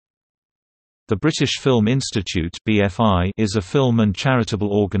The British Film Institute (BFI) is a film and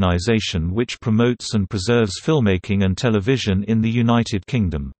charitable organisation which promotes and preserves filmmaking and television in the United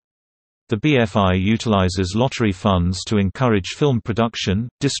Kingdom. The BFI utilises lottery funds to encourage film production,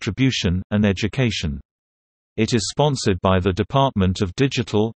 distribution, and education. It is sponsored by the Department of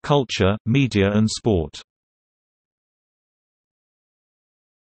Digital, Culture, Media and Sport.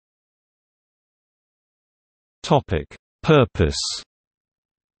 Purpose.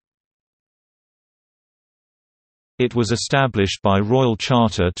 It was established by Royal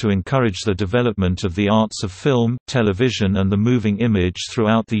Charter to encourage the development of the arts of film, television and the moving image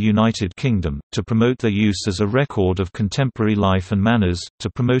throughout the United Kingdom, to promote their use as a record of contemporary life and manners,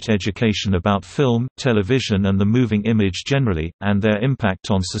 to promote education about film, television and the moving image generally, and their impact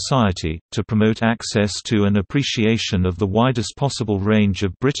on society, to promote access to and appreciation of the widest possible range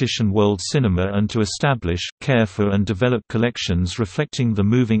of British and world cinema and to establish, care for and develop collections reflecting the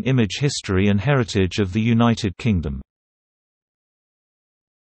moving image history and heritage of the United Kingdom.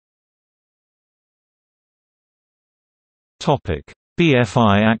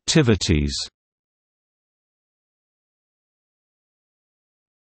 BFI activities.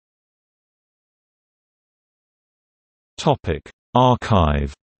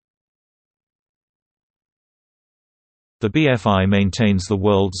 Archive. The BFI maintains the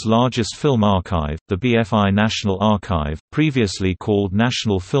world's largest film archive, the BFI National Archive, previously called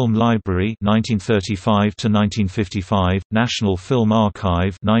National Film Library (1935–1955), National Film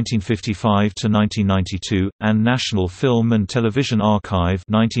Archive (1955–1992), and National Film and Television Archive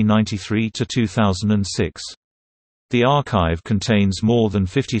 (1993–2006). The archive contains more than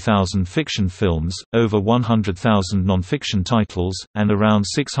 50,000 fiction films, over 100,000 non-fiction titles, and around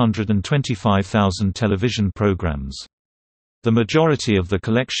 625,000 television programs. The majority of the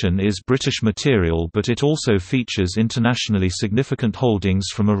collection is British material, but it also features internationally significant holdings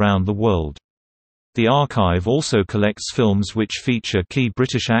from around the world. The archive also collects films which feature key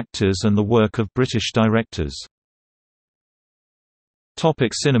British actors and the work of British directors.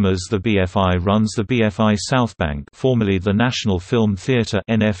 Cinemas. The BFI runs the BFI Southbank, formerly the National Film Theatre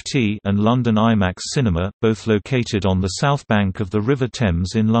 (NFT), and London IMAX Cinema, both located on the south bank of the River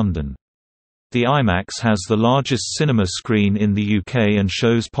Thames in London. The IMAX has the largest cinema screen in the UK and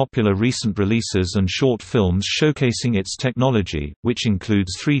shows popular recent releases and short films showcasing its technology, which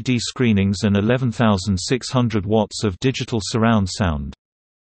includes 3D screenings and 11,600 watts of digital surround sound.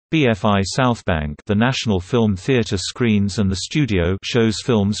 BFI Southbank, the National Film Theatre, screens and the studio shows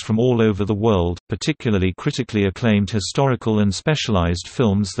films from all over the world, particularly critically acclaimed historical and specialised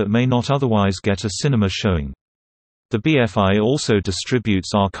films that may not otherwise get a cinema showing. The BFI also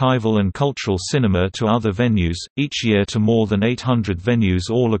distributes archival and cultural cinema to other venues, each year to more than 800 venues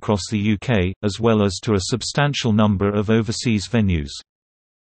all across the UK, as well as to a substantial number of overseas venues.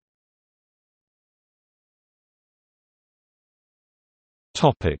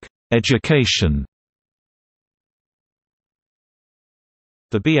 Education.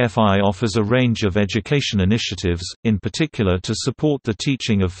 The BFI offers a range of education initiatives, in particular to support the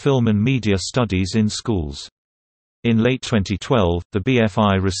teaching of film and media studies in schools. In late 2012, the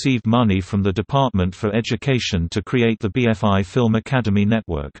BFI received money from the Department for Education to create the BFI Film Academy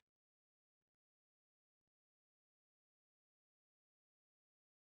Network.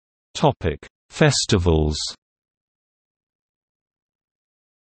 Festivals.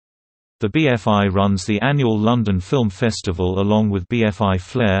 The BFI runs the annual London Film Festival along with BFI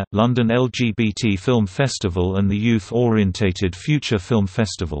Flair, London LGBT Film Festival and the youth-orientated Future Film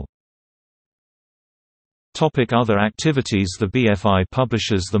Festival. Other activities. The BFI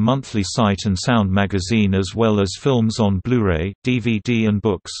publishes the monthly Sight and Sound magazine as well as films on Blu-ray, DVD and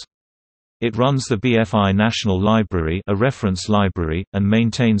books. It runs the BFI National Library, a reference library, and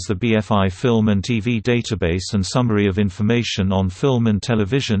maintains the BFI Film and TV Database and Summary of Information on Film and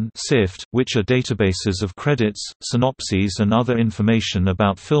Television (SIFT), which are databases of credits, synopses and other information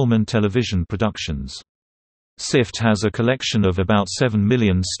about film and television productions. SIFT has a collection of about 7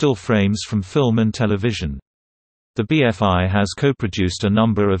 million still frames from film and television. The BFI has co-produced a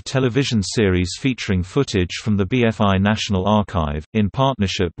number of television series featuring footage from the BFI National Archive, in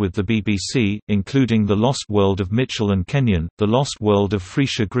partnership with the BBC, including The Lost World of Mitchell and Kenyon, The Lost World of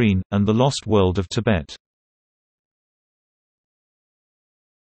Freesia Green, and The Lost World of Tibet.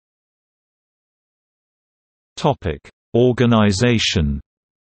 Organization.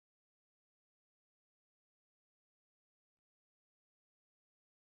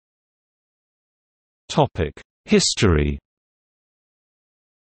 History.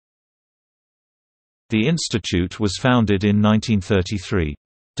 The institute was founded in 1933.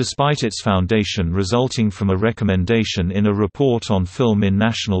 Despite its foundation resulting from a recommendation in a report on film in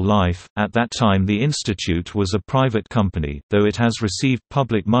national life, at that time the institute was a private company, though it has received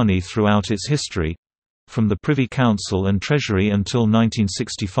public money throughout its history—from the Privy Council and Treasury until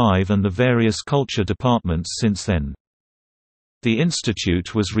 1965 and the various culture departments since then. The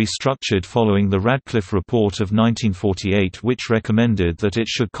institute was restructured following the Radcliffe Report of 1948, which recommended that it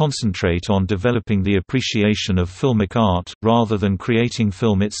should concentrate on developing the appreciation of filmic art, rather than creating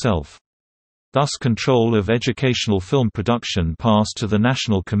film itself. Thus control of educational film production passed to the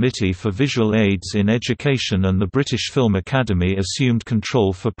National Committee for Visual Aids in Education, and the British Film Academy assumed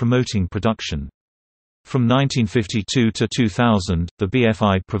control for promoting production. From 1952 to 2000, the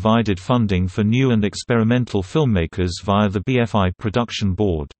BFI provided funding for new and experimental filmmakers via the BFI Production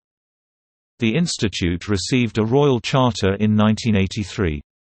Board. The institute received a royal charter in 1983.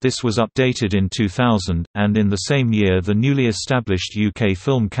 This was updated in 2000, and in the same year the newly established UK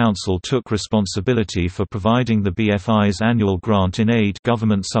Film Council took responsibility for providing the BFI's annual grant-in-aid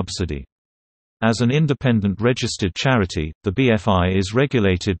government subsidy. As an independent registered charity, the BFI is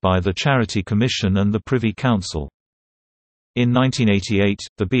regulated by the Charity Commission and the Privy Council. In 1988,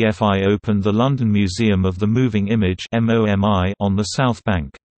 the BFI opened the London Museum of the Moving Image on the South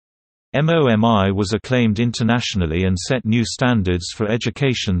Bank. MOMI was acclaimed internationally and set new standards for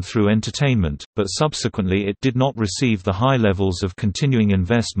education through entertainment, but subsequently it did not receive the high levels of continuing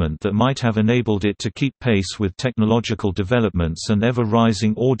investment that might have enabled it to keep pace with technological developments and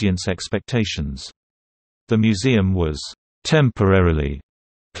ever-rising audience expectations. The museum was temporarily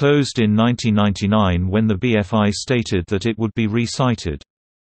closed in 1999 when the BFI stated that it would be re-sited.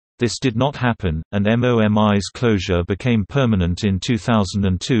 This did not happen, and MOMI's closure became permanent in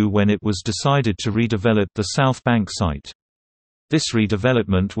 2002 when it was decided to redevelop the South Bank site. This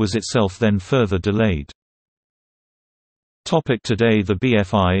redevelopment was itself then further delayed. Today, the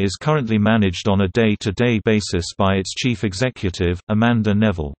BFI is currently managed on a day-to-day basis by its chief executive, Amanda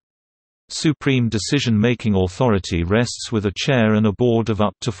Neville. Supreme decision-making authority rests with a chair and a board of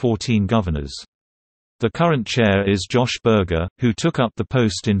up to 14 governors. The current chair is Josh Berger, who took up the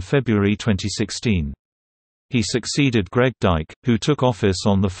post in February 2016. He succeeded Greg Dyke, who took office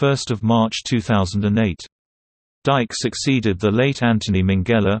on 1 March 2008. Dyke succeeded the late Anthony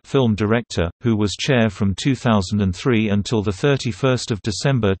Minghella, film director, who was chair from 2003 until 31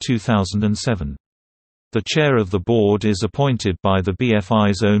 December 2007. The chair of the board is appointed by the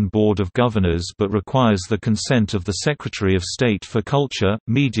BFI's own Board of Governors but requires the consent of the Secretary of State for Culture,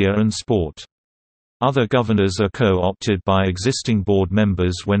 Media and Sport. Other governors are co-opted by existing board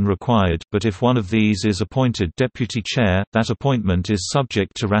members when required, but if one of these is appointed deputy chair, that appointment is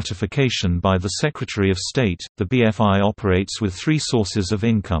subject to ratification by the Secretary of State. The BFI operates with three sources of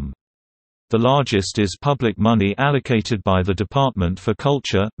income. The largest is public money allocated by the Department for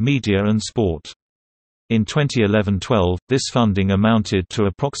Culture, Media and Sport. In 2011-12, this funding amounted to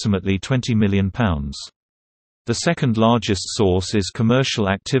approximately £20 million. The second largest source is commercial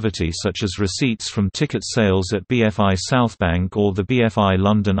activity such as receipts from ticket sales at BFI Southbank or the BFI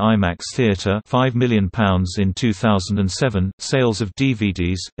London IMAX Theatre £5 million in 2007, sales of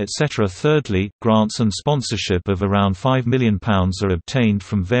DVDs, etc. Thirdly, grants and sponsorship of around £5 million are obtained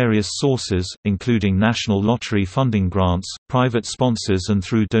from various sources, including national lottery funding grants, private sponsors and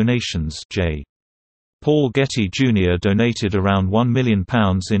through donations. J. Paul Getty Jr. donated around £1 million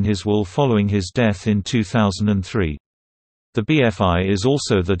in his will following his death in 2003. The BFI is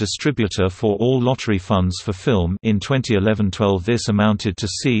also the distributor for all lottery funds for film. In 2011-12 this amounted to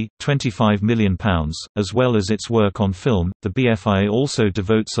 £25 million. As well as its work on film, the BFI also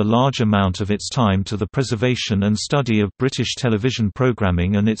devotes a large amount of its time to the preservation and study of British television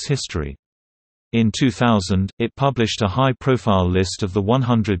programming and its history. In 2000, it published a high-profile list of the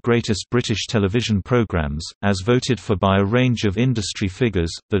 100 greatest British television programmes, as voted for by a range of industry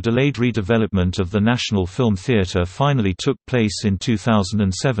figures. The delayed redevelopment of the National Film Theatre finally took place in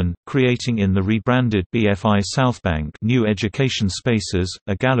 2007, creating in the rebranded BFI Southbank new education spaces,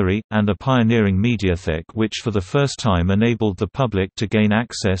 a gallery, and a pioneering mediathek which for the first time enabled the public to gain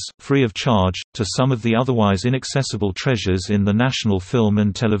access, free of charge, to some of the otherwise inaccessible treasures in the National Film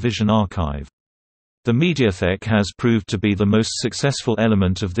and Television Archive. The mediathek has proved to be the most successful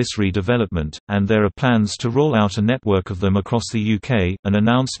element of this redevelopment, and there are plans to roll out a network of them across the UK. An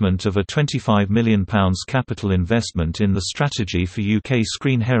announcement of a £25 million capital investment in the Strategy for UK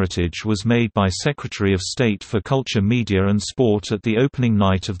Screen Heritage was made by Secretary of State for Culture, Media and Sport at the opening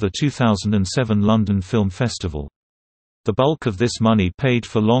night of the 2007 London Film Festival. The bulk of this money paid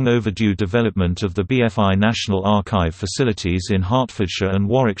for long overdue development of the BFI National Archive facilities in Hertfordshire and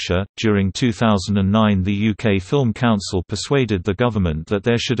Warwickshire. During 2009, the UK Film Council persuaded the government that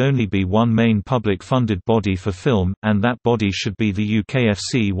there should only be one main public funded body for film, and that body should be the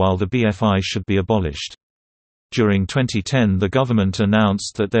UKFC while the BFI should be abolished. During 2010, the government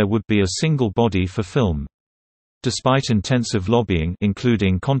announced that there would be a single body for film. Despite intensive lobbying,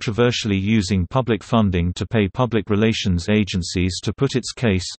 including controversially using public funding to pay public relations agencies to put its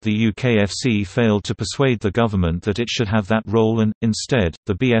case, the UKFC failed to persuade the government that it should have that role and, instead,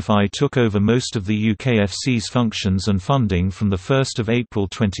 the BFI took over most of the UKFC's functions and funding from 1 April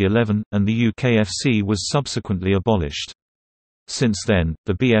 2011, and the UKFC was subsequently abolished. Since then,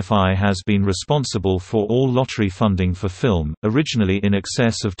 the BFI has been responsible for all lottery funding for film, originally in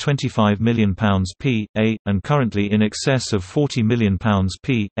excess of £25 million p.a., and currently in excess of £40 million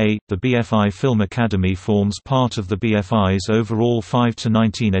p.a. The BFI Film Academy forms part of the BFI's overall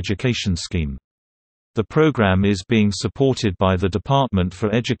 5–19 education scheme. The programme is being supported by the Department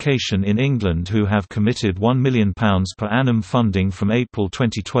for Education in England, who have committed £1 million per annum funding from April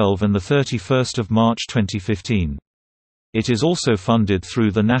 2012 and 31 March 2015. It is also funded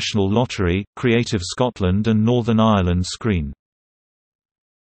through the National Lottery, Creative Scotland and Northern Ireland Screen.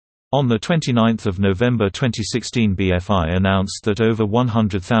 On 29 November 2016, BFI announced that over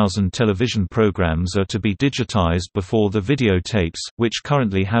 100,000 television programs are to be digitised before the videotapes, which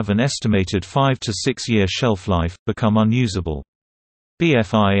currently have an estimated 5 to 6 year shelf life, become unusable.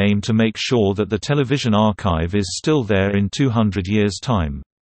 BFI aim to make sure that the television archive is still there in 200 years' time.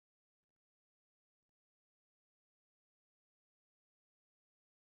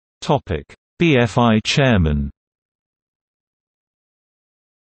 BFI Chairman.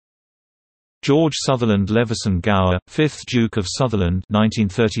 George Sutherland Leveson Gower, 5th Duke of Sutherland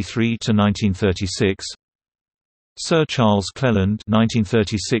 (1933–1936). Sir Charles Cleland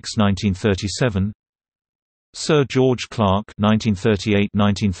 (1936–1937). Sir George Clark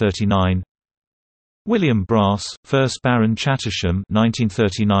 (1938–1939). William Brass, 1st Baron Chattersham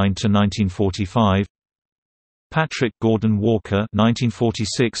 (1939–1945). Patrick Gordon Walker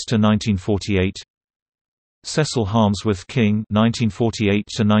 (1946–1948). Cecil Harmsworth King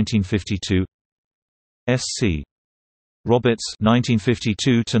 (1948–1952). S.C. Roberts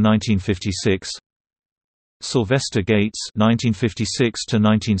 (1952–1956). Sylvester Gates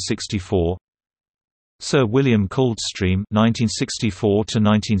 (1956–1964). Sir William Coldstream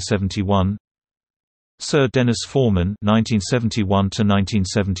 (1964–1971). Sir Dennis Foreman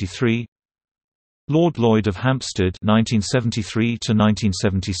 (1971–1973). Lord Lloyd of Hampstead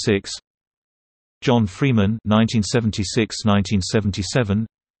 (1973–1976). John Freeman (1976–1977).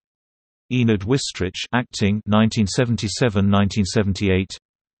 Enid Wistrich, acting (1977–1978).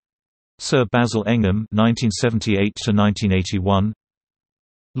 Sir Basil Engham (1978–1981).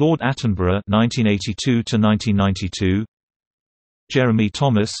 Lord Attenborough (1982–1992). Jeremy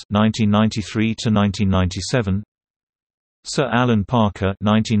Thomas (1993–1997). Sir Alan Parker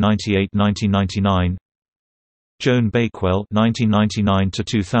 (1998–1999). Joan Bakewell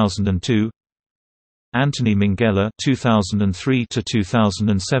 (1999–2002). Anthony Minghella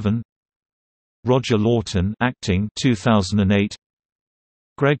 (2003–2007). Roger Lawton, acting, 2008.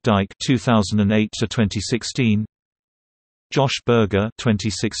 Greg Dyke (2008–2016). Josh Berger,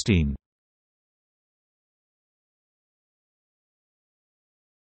 2016.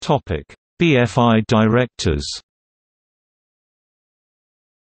 Topic: BFI Directors.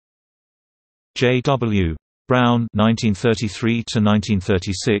 J.W. Brown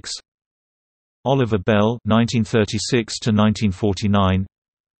 (1933–1936). Oliver Bell (1936–1949).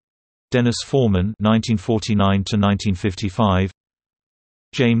 Dennis Foreman (1949–1955).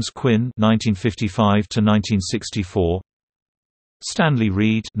 James Quinn (1955–1964). Stanley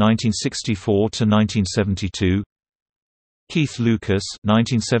Reed (1964–1972). Keith Lucas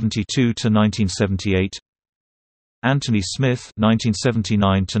 (1972–1978). Anthony Smith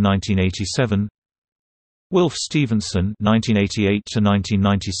 (1979–1987). Wilf Stevenson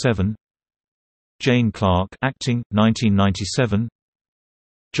 (1988–1997). Jane Clark, acting, 1997.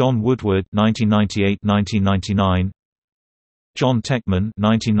 John Woodward (1998–1999). John Techman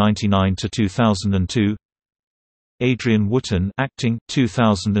 (1999–2002). Adrian Wooten, acting,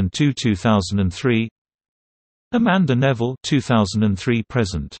 2002–2003. Amanda Neville,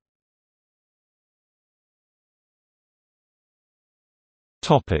 2003–present.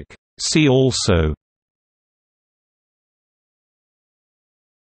 Topic. See also: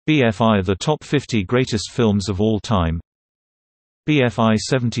 BFI The Top 50 Greatest Films of All Time. BFI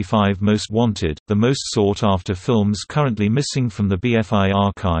 75 Most Wanted, the most sought-after films currently missing from the BFI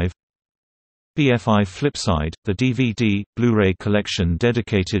archive. BFI Flipside, the DVD, Blu-ray collection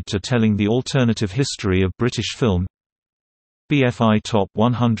dedicated to telling the alternative history of British film. BFI Top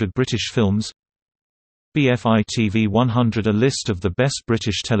 100 British Films. BFI TV 100, a list of the best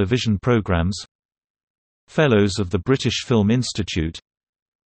British television programmes. Fellows of the British Film Institute.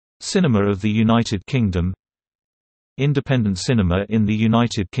 Cinema of the United Kingdom. Independent cinema in the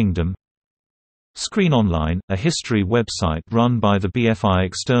United Kingdom. Screen Online, a history website run by the BFI,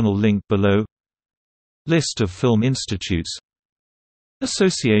 external link below. List of film institutes.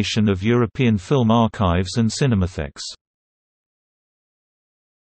 Association of European Film Archives and Cinematheques.